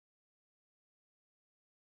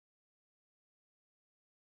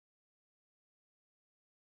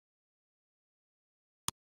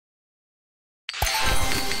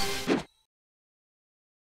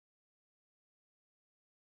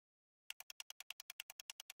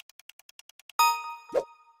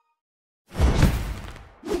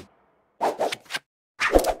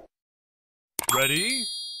Ready,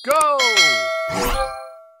 go!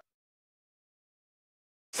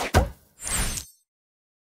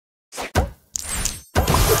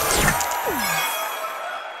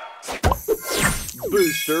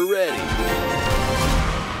 Booster ready.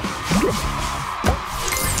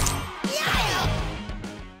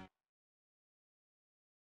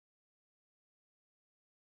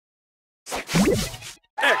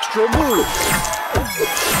 Extra move.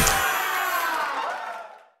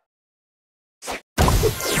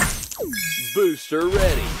 Booster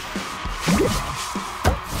ready.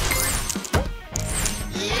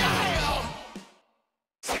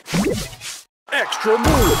 Extra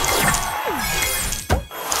move.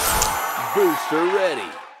 Booster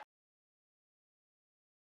ready.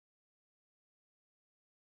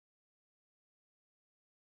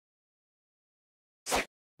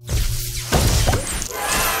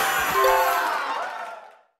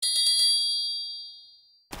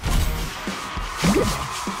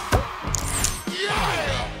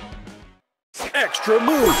 Extra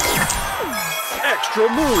move. Extra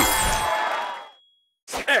move.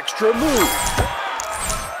 Extra move.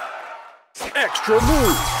 Extra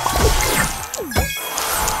move.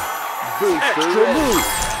 Booster extra ready. Move.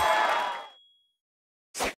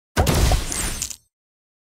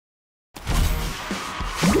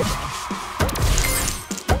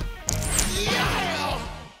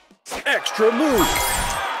 Extra move.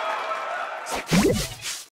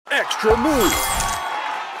 Extra move.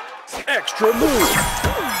 Extra move.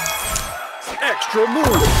 Extra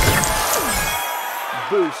move.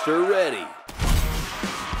 Booster ready.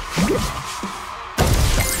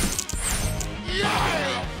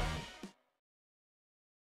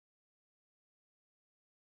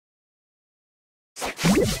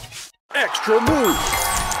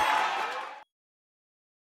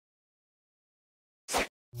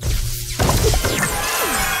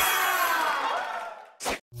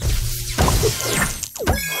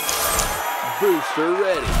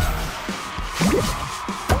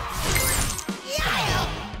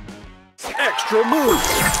 Extra move.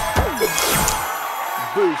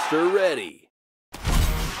 Booster ready.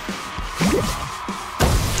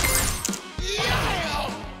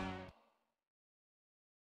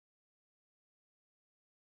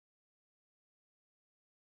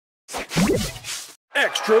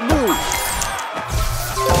 Extra move.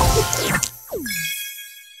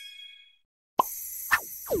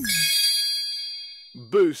 Booster ready. Extra move.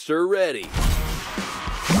 Booster ready.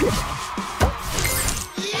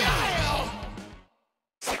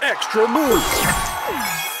 Extra move.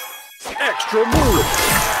 Extra move.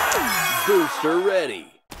 Booster ready.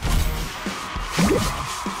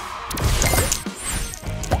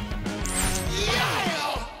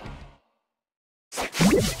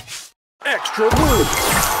 Extra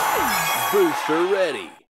move. Booster ready.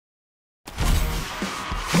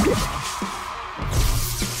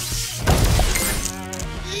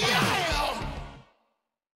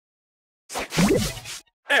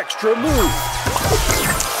 Extra move.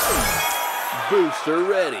 Booster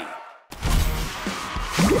ready.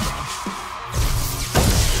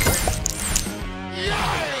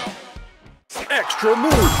 Extra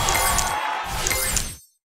move.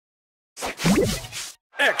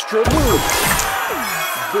 Extra move.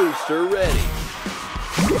 Booster ready.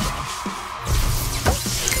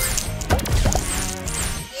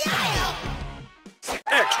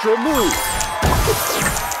 Extra move.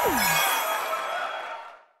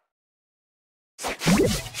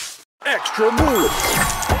 Extra move.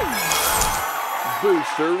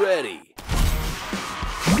 Booster ready.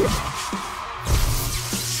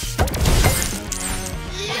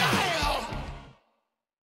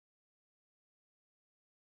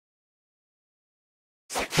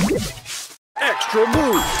 Extra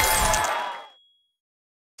move.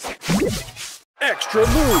 Extra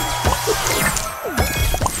move.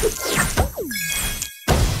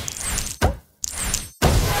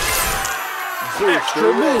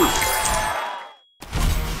 Extra move.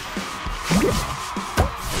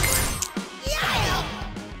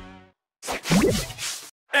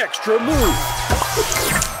 Extra move.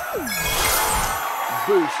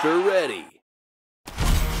 Booster ready.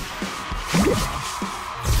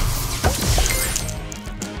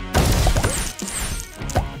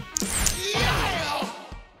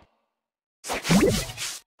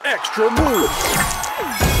 Extra move.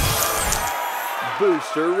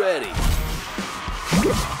 Booster ready.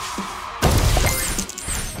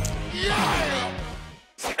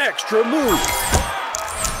 Extra move.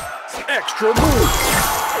 Extra move.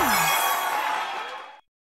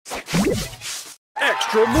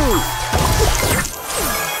 Extra move.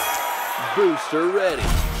 Booster ready.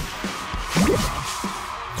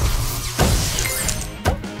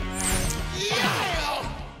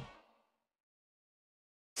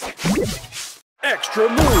 Extra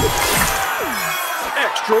move!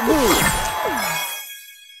 Extra move!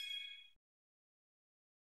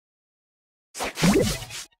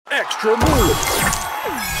 Extra move!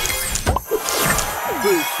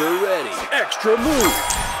 Booster ready! Extra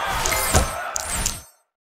move!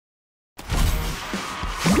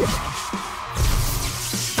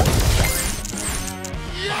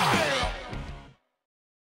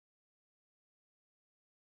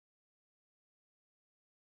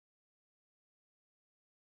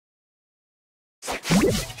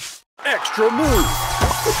 Extra move!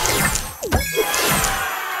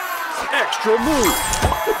 Extra move!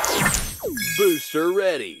 Booster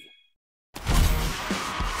ready!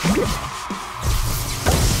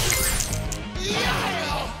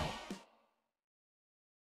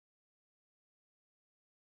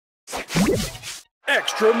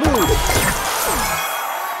 Extra move!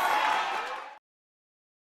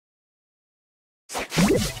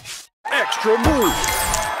 Extra move!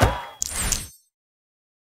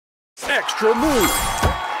 Extra move!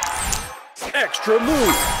 Extra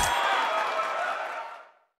move!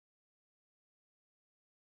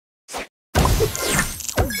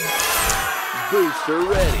 Booster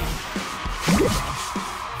ready!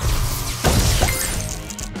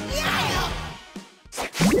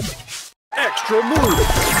 Extra move!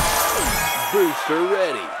 Booster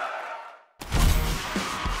ready!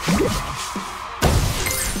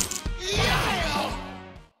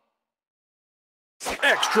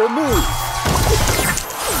 Extra move!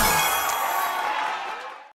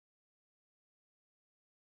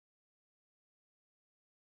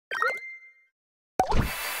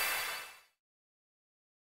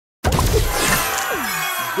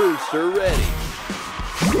 Booster ready!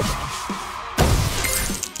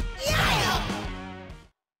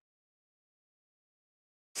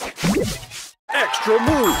 Extra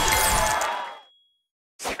move!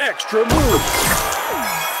 Extra move!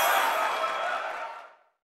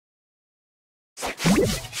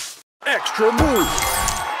 Extra move!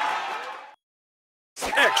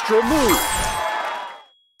 Extra move!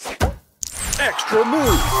 Extra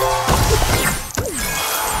move!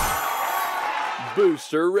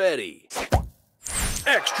 Booster ready!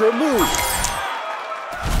 Extra move!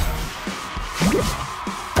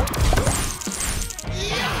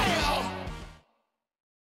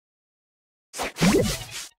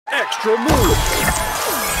 Extra move!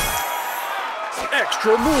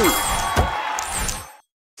 Extra move!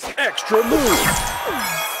 Extra move!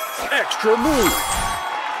 Extra move!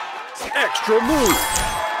 Extra move!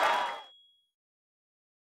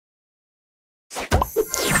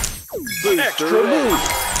 Booster extra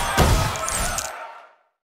move!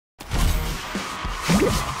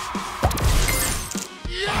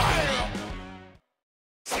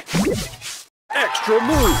 Extra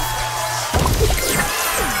move!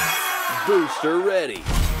 Booster ready!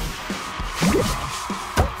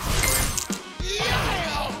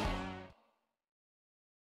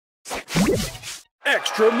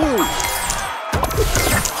 Extra move!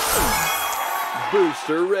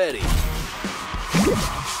 Booster ready!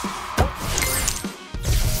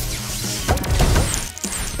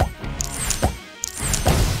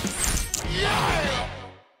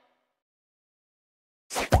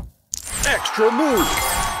 Extra move!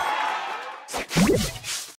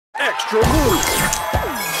 Extra move!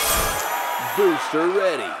 Booster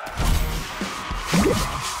ready!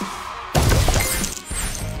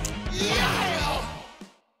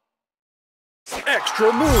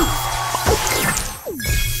 Extra move!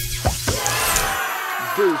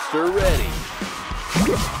 Booster ready!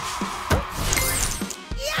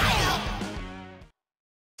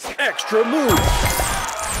 Extra move!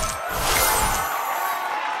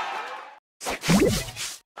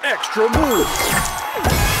 Extra move!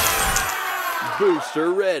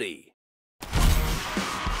 Booster ready!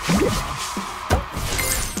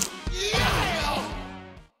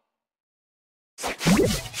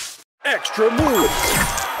 Extra move!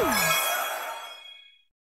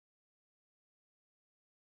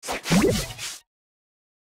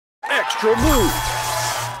 Extra move!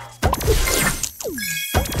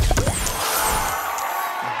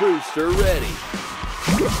 Booster ready!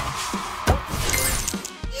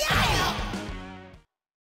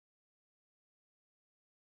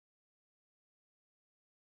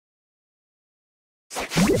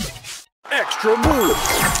 Extra move!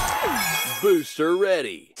 Booster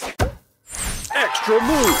ready! Extra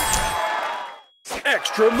move!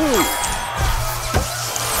 Extra move!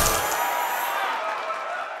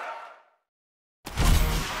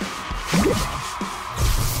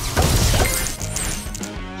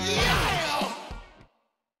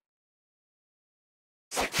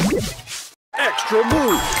 Extra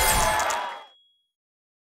move!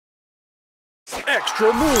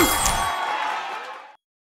 Extra move.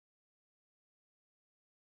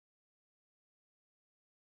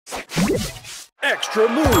 Extra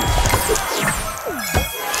move.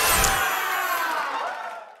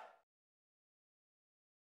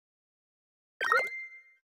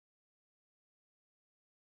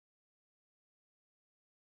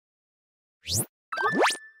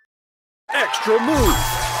 Extra move.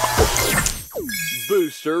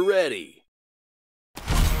 Booster ready.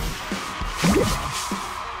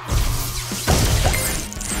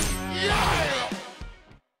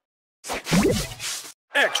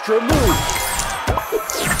 Extra move.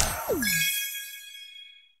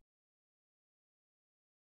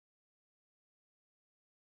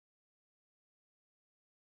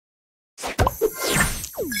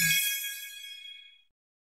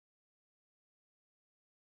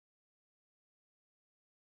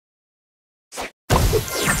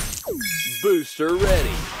 Booster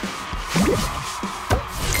ready.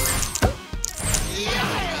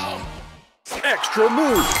 Extra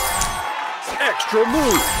move. Extra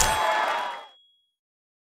move.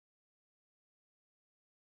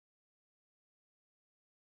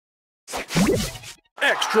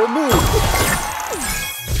 Extra move.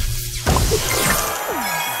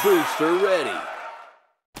 Booster ready.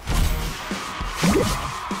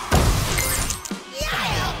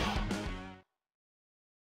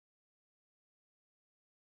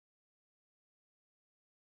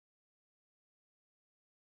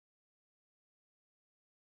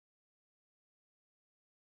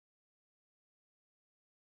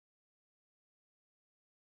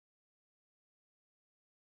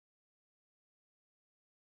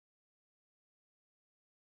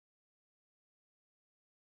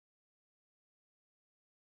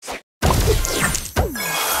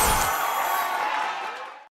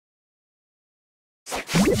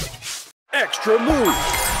 Extra move.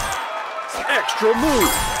 Extra move.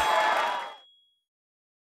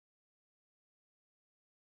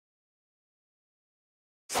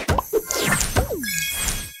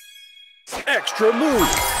 Extra move.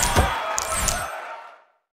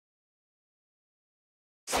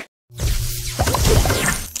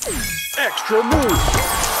 Extra move.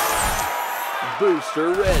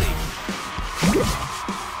 Booster ready.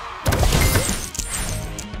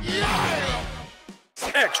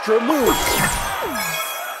 Extra move.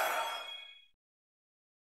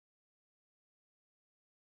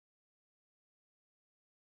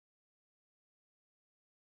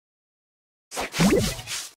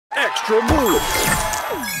 Extra move.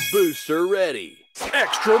 Booster ready.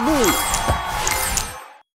 Extra move.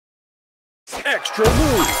 Extra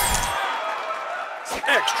move.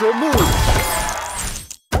 Extra move.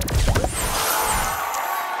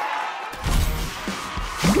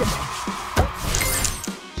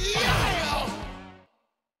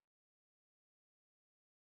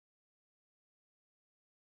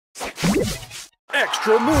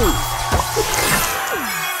 Extra move.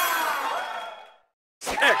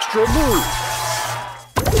 Extra move.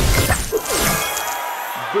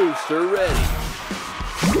 Booster ready.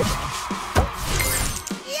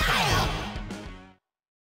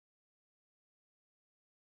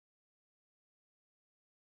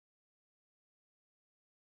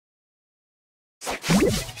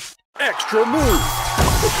 Extra move.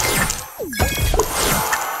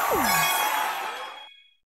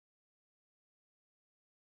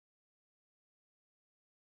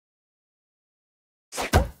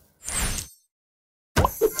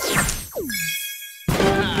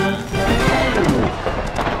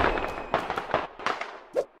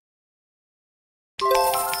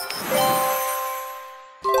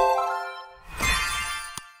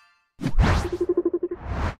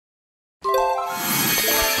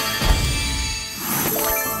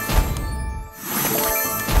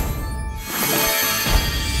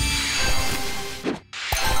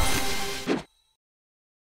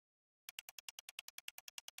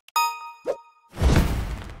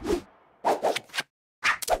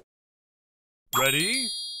 Ready,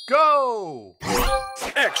 go!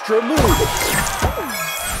 Extra move.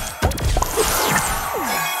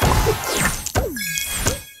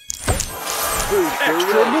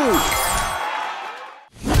 Extra move.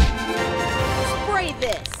 Spray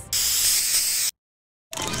this.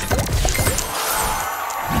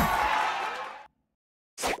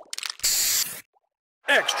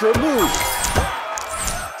 Extra move.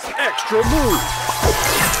 Extra move.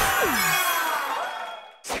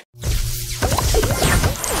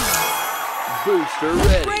 Booster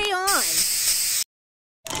ready. Spray on.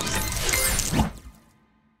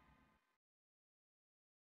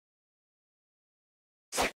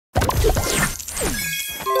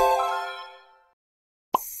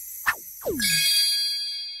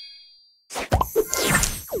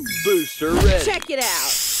 Booster ready. Check it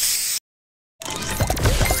out.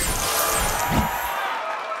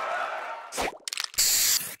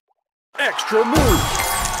 Extra move.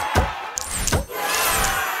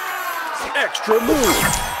 Extra move.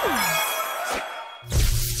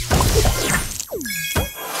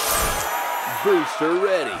 Booster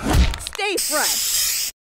ready. Stay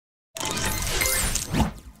fresh.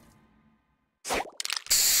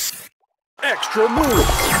 Extra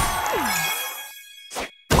move.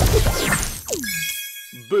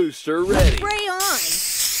 Booster ready. Spray on.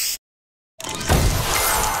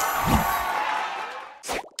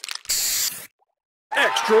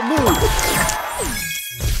 Extra move.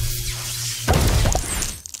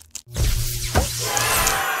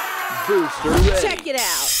 Booster ready. Check it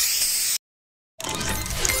out.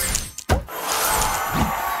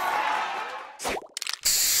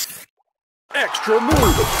 Extra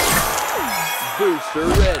move. Booster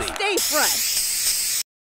ready. Stay fresh.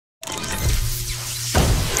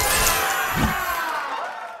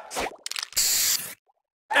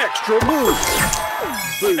 Extra move.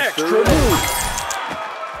 Booster Extra ready. move.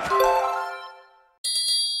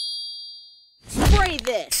 Spray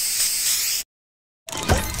this.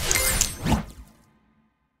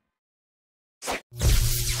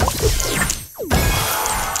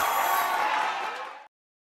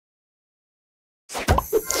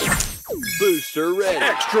 Booster ready.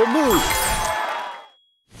 Extra move.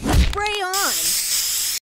 Spray on.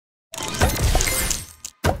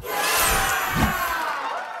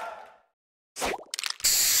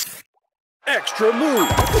 Extra move.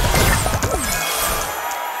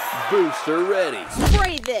 Booster ready.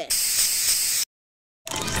 Spray this.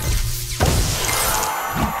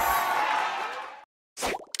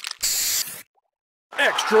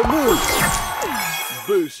 Extra move.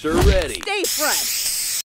 Booster ready. Stay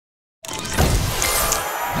fresh.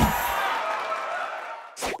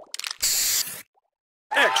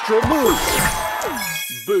 Extra move.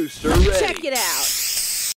 Booster ready. Check it out.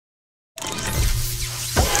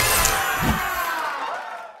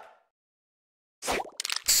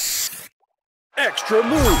 Extra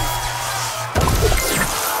move.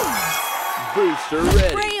 Booster ready.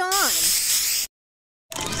 Spray on.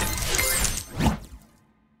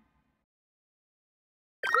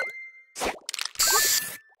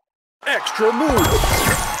 Extra move.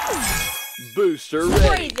 Booster Spray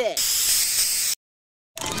ready. this.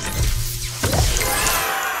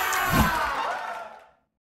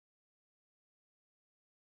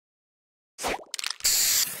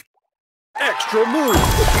 Extra move.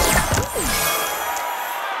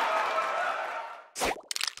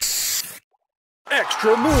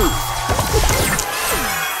 Extra move.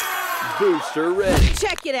 Booster ready.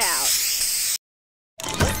 Check it out.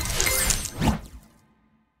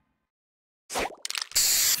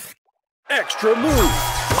 Extra move.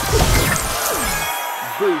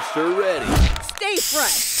 Booster ready. Stay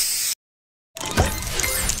fresh.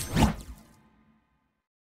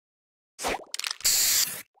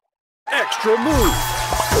 Extra move.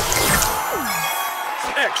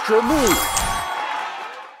 Extra move.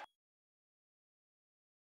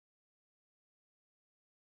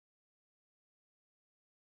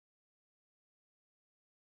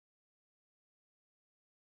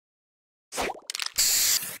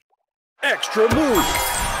 Extra move.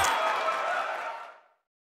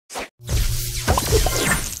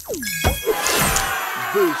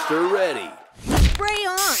 Booster ready. Spray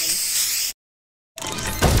on.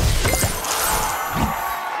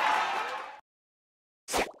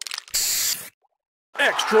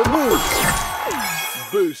 Extra move.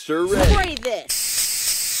 Booster ready. Spray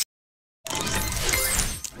this.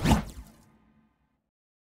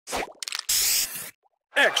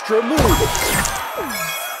 Extra move.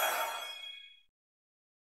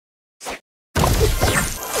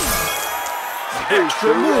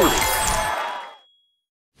 Booster move.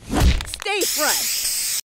 Stay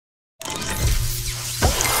fresh.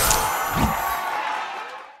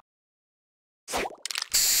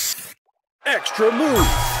 Extra move.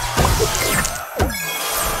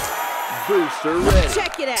 Booster ready.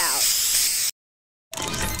 Check it out.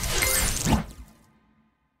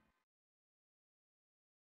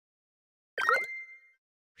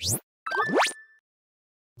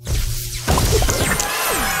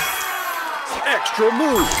 Extra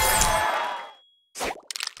move.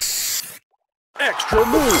 Extra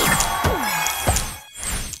move.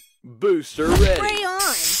 Booster ready. Spray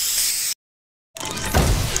on.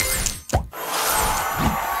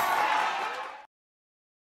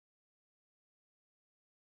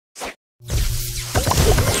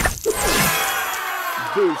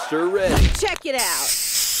 Booster ready. Check it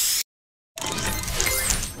out.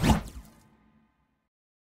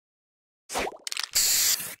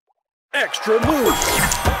 Extra move.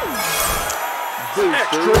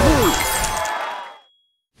 Extra move.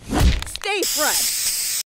 Stay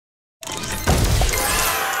fresh.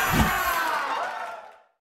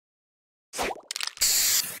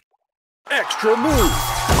 Extra move.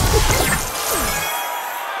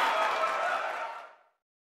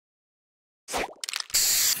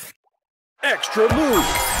 Extra move.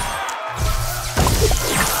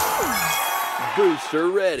 Booster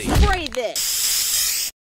ready. Spray this.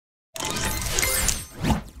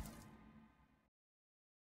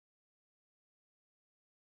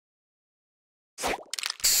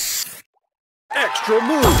 Extra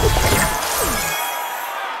move.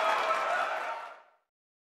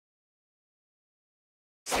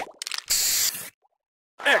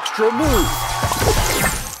 Extra move.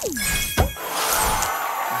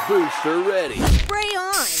 Booster ready. Spray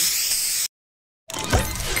on.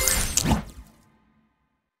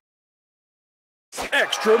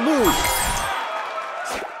 Extra move.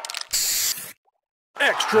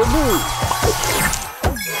 Extra move.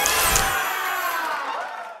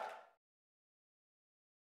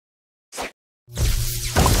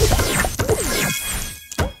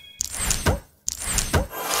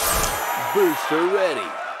 Booster ready.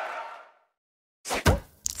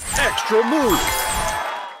 Extra move.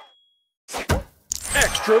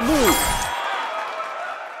 Extra move.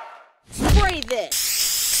 Spray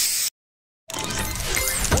this.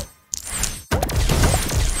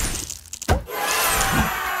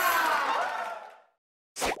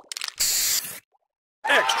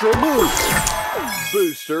 Extra move.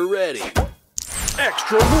 Booster ready.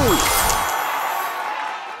 Extra move.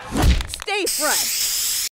 Stay fresh.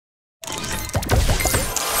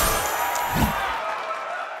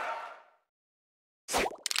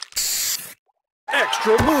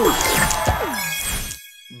 Extra move.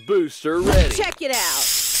 Booster ready. Check it out.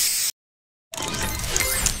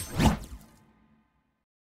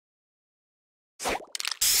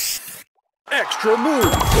 Extra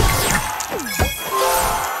move.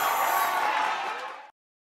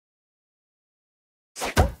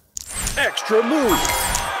 Extra move.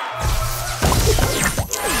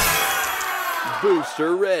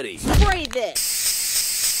 Booster ready. Spray this.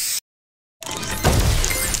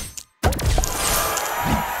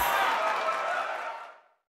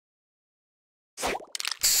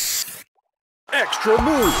 Extra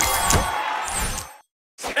move.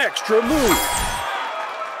 Extra move.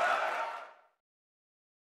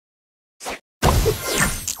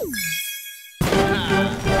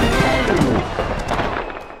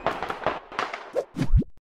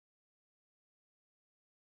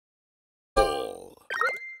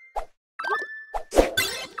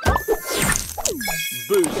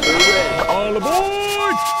 Booster ready. All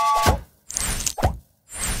aboard!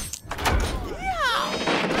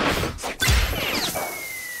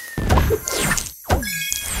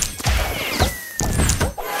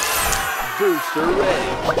 Booster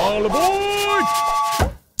ready. All aboard!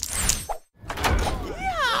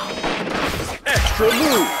 Extra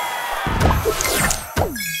move.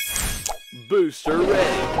 Booster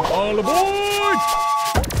ready. All aboard!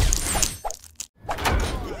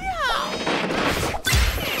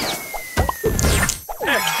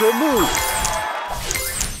 Extra move.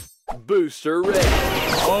 Booster ready.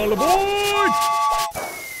 All aboard!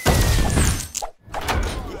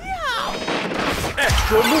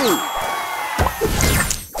 Extra move.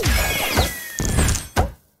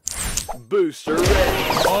 Booster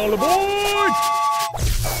ready. All aboard!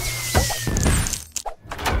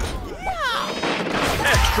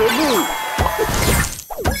 Extra move.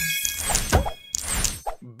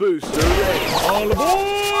 Booster ready. All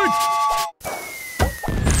aboard!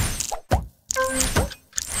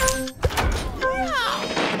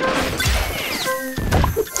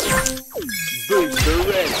 Booster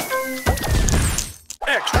ready.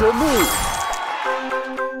 Extra move.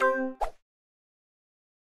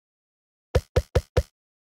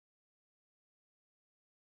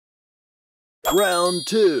 Round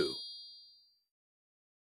 2.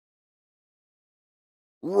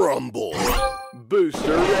 Rumble.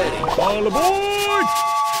 Booster ready. All aboard!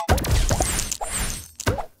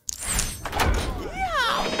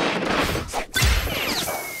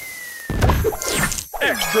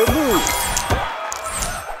 Extra move.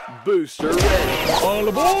 Booster ready. All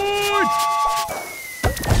aboard!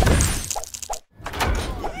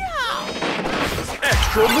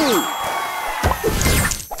 Extra move.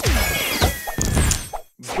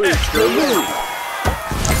 Booster ready.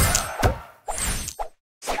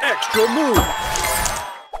 Extra move.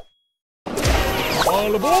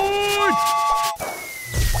 All aboard!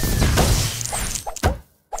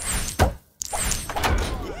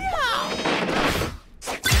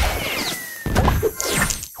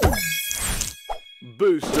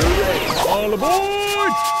 All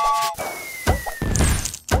aboard!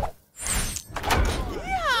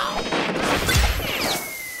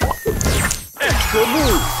 Extra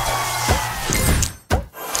move!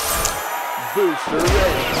 Booster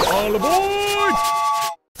ready! All aboard!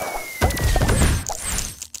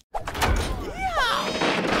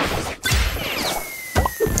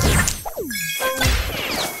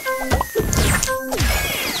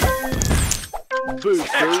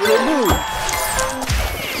 Booster extra move!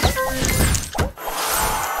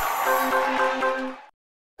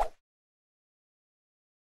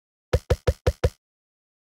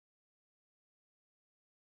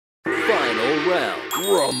 Final round,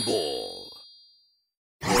 rumble!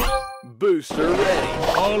 Booster ready!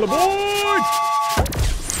 All aboard!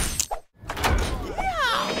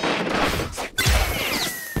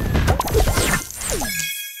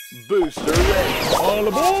 Booster ready! All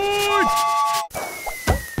aboard!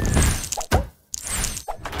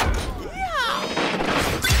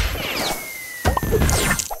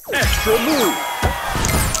 Extra move!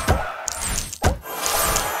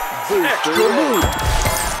 Booster extra move!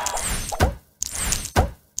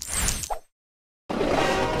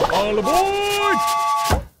 All aboard!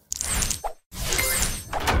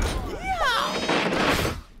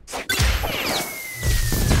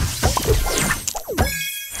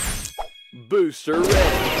 Booster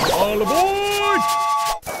ready! All aboard!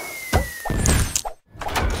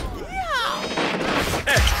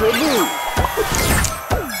 Extra move!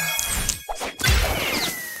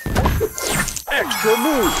 Extra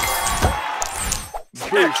move!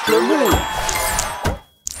 Extra move!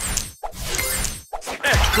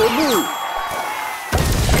 Extra move!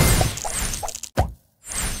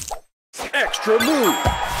 Extra move!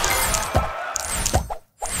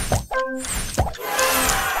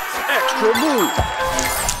 Extra move!